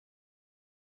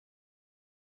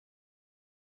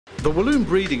The Walloon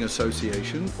Breeding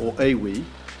Association, or AWE,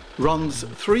 runs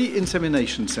 3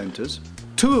 insemination centres,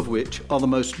 2 of which are the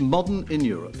most modern in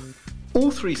Europe. All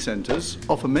 3 centres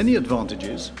offer many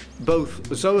advantages, both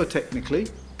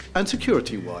zootechnically and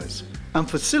security-wise, and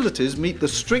facilities meet the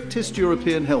strictest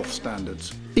European health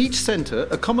standards. Each centre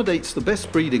accommodates the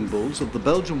best breeding bulls of the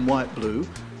Belgian White Blue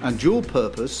and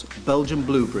dual-purpose Belgian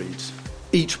Blue breeds.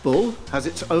 Each bull has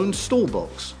its own stall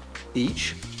box.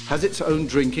 Each has its own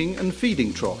drinking and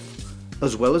feeding trough,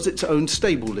 as well as its own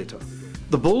stable litter.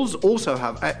 The bulls also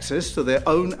have access to their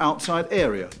own outside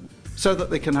area, so that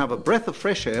they can have a breath of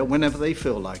fresh air whenever they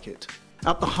feel like it.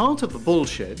 At the heart of the bull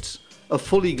sheds, a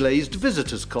fully glazed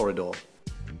visitors corridor.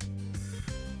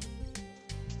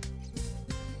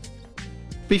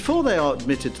 Before they are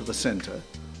admitted to the centre,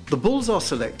 the bulls are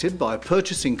selected by a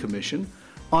purchasing commission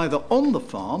either on the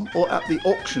farm or at the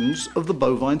auctions of the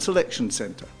Bovine Selection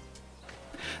Centre.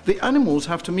 The animals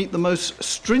have to meet the most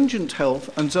stringent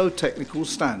health and zootechnical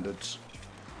standards.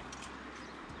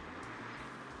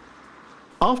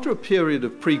 After a period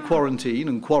of pre-quarantine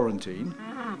and quarantine,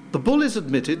 the bull is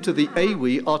admitted to the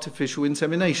AWE Artificial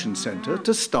Insemination Centre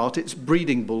to start its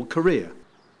breeding bull career.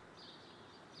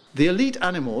 The elite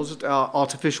animals at our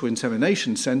artificial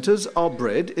insemination centres are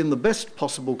bred in the best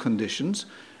possible conditions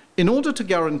in order to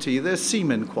guarantee their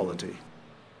semen quality.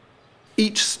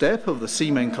 Each step of the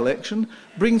semen collection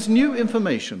brings new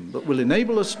information that will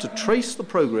enable us to trace the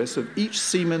progress of each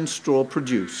semen straw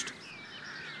produced.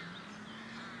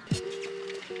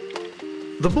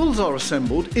 The bulls are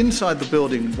assembled inside the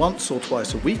building once or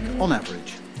twice a week on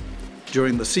average.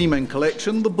 During the semen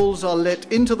collection, the bulls are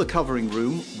let into the covering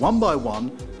room one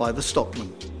by the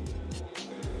stockman.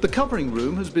 The covering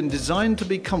room has been designed to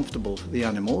be comfortable for the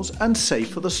animals and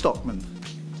safe for the stockman.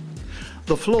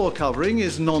 The floor covering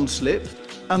is non-slip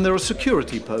and there are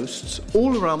security posts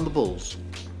all around the bulls.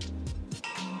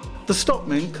 The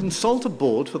stockmen consult a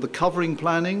board for the covering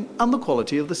planning and the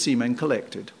quality of the semen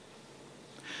collected.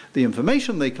 The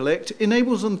information they collect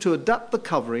enables them to adapt the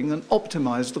covering and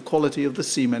optimise the quality of the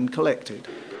semen collected.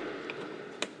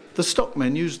 The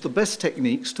stockmen use the best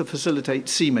techniques to facilitate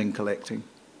semen collecting.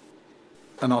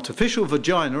 An artificial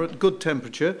vagina at good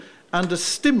temperature and a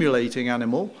stimulating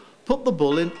animal put the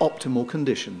bull in optimal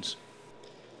conditions.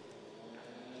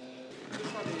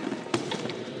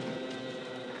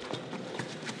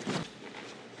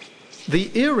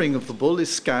 The earring of the bull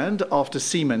is scanned after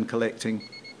semen collecting.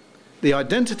 The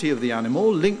identity of the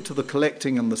animal linked to the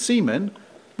collecting and the semen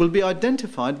will be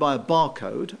identified by a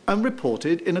barcode and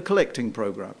reported in a collecting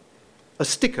program. A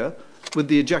sticker with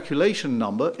the ejaculation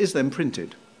number is then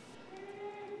printed.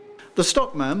 The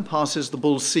stockman passes the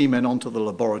bull's semen onto the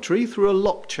laboratory through a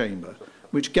lock chamber,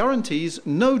 which guarantees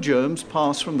no germs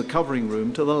pass from the covering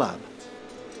room to the lab.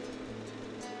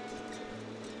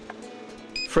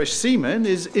 Fresh semen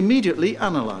is immediately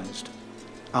analysed.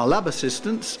 Our lab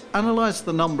assistants analyse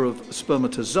the number of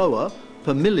spermatozoa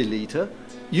per milliliter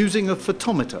using a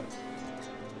photometer.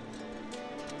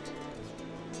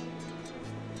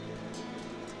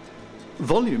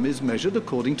 Volume is measured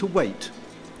according to weight.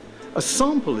 A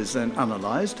sample is then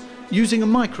analysed using a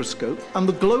microscope and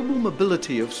the global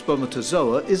mobility of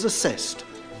spermatozoa is assessed,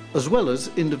 as well as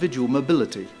individual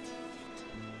mobility.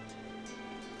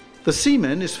 The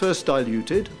semen is first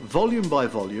diluted, volume by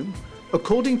volume,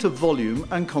 according to volume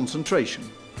and concentration.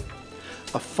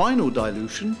 A final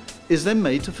dilution is then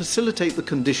made to facilitate the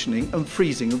conditioning and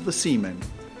freezing of the semen.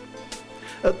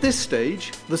 At this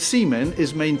stage, the semen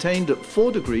is maintained at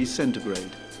 4 degrees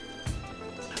centigrade.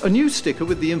 A new sticker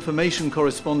with the information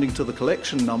corresponding to the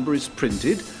collection number is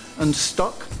printed and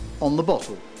stuck on the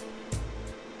bottle.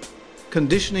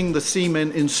 Conditioning the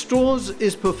semen in straws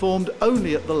is performed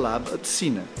only at the lab at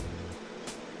Sine.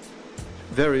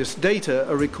 Various data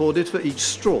are recorded for each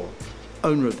straw: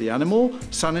 owner of the animal,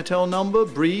 Sanitel number,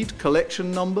 breed,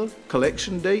 collection number,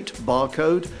 collection date,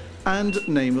 barcode, and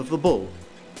name of the bull.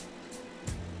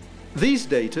 These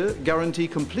data guarantee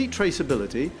complete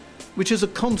traceability, which is a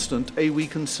constant AWE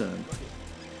concern.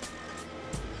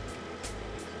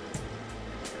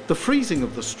 The freezing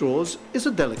of the straws is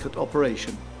a delicate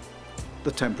operation.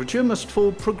 The temperature must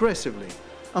fall progressively,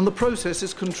 and the process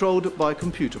is controlled by a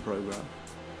computer program.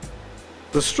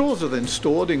 The straws are then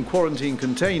stored in quarantine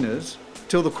containers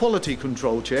till the quality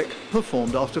control check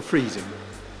performed after freezing.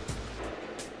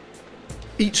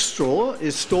 Each straw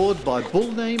is stored by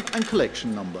bull name and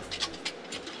collection number.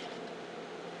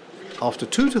 After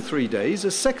 2 to 3 days,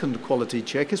 a second quality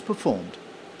check is performed.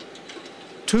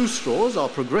 2 straws are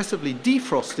progressively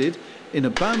defrosted in a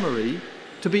bain-marie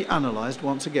to be analysed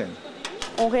once again.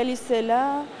 On réalise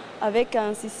cela avec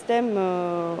un système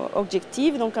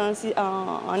objectif, donc un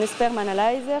sperm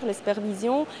analyzer,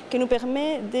 l'Spervision, qui nous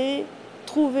permet de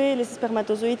trouver les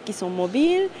spermatozoïdes qui sont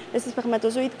mobiles, les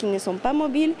spermatozoïdes qui ne sont pas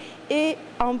mobiles et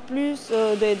en plus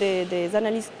des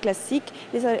analyses classiques,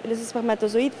 les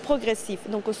spermatozoïdes progressifs,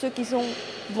 donc ceux qui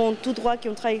vont tout droit, qui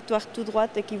ont une trajectoire tout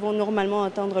droite et qui vont normalement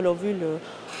atteindre l'ovule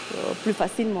plus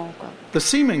facilement, quoi. The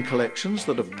semen collections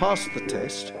that have passed the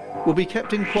test will be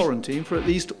kept in quarantine for at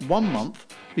least 1 month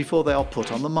before they are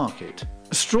put on the market.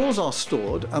 Straws are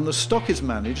stored and the stock is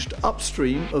managed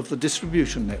upstream of the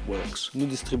distribution networks. Nous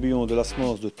distribuons de la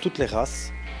semence de toutes les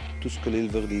races, tout ce que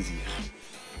l'éleveur désire.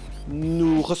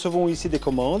 Nous recevons ici des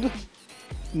commandes,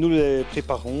 nous les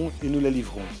préparons et nous les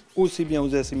livrons, aussi bien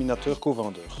aux inséminateurs qu'aux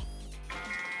vendeurs.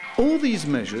 All these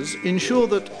measures ensure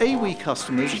that AWE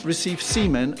customers receive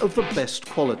semen of the best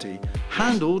quality,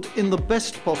 handled in the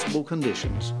best possible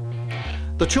conditions.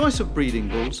 The choice of breeding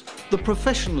bulls, the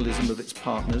professionalism of its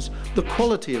partners, the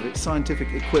quality of its scientific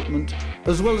equipment,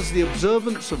 as well as the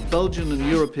observance of Belgian and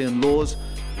European laws,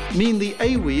 mean the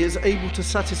AWE is able to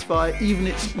satisfy even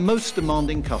its most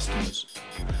demanding customers.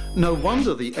 No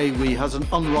wonder the AWE has an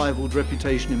unrivaled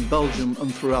reputation in Belgium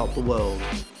and throughout the world.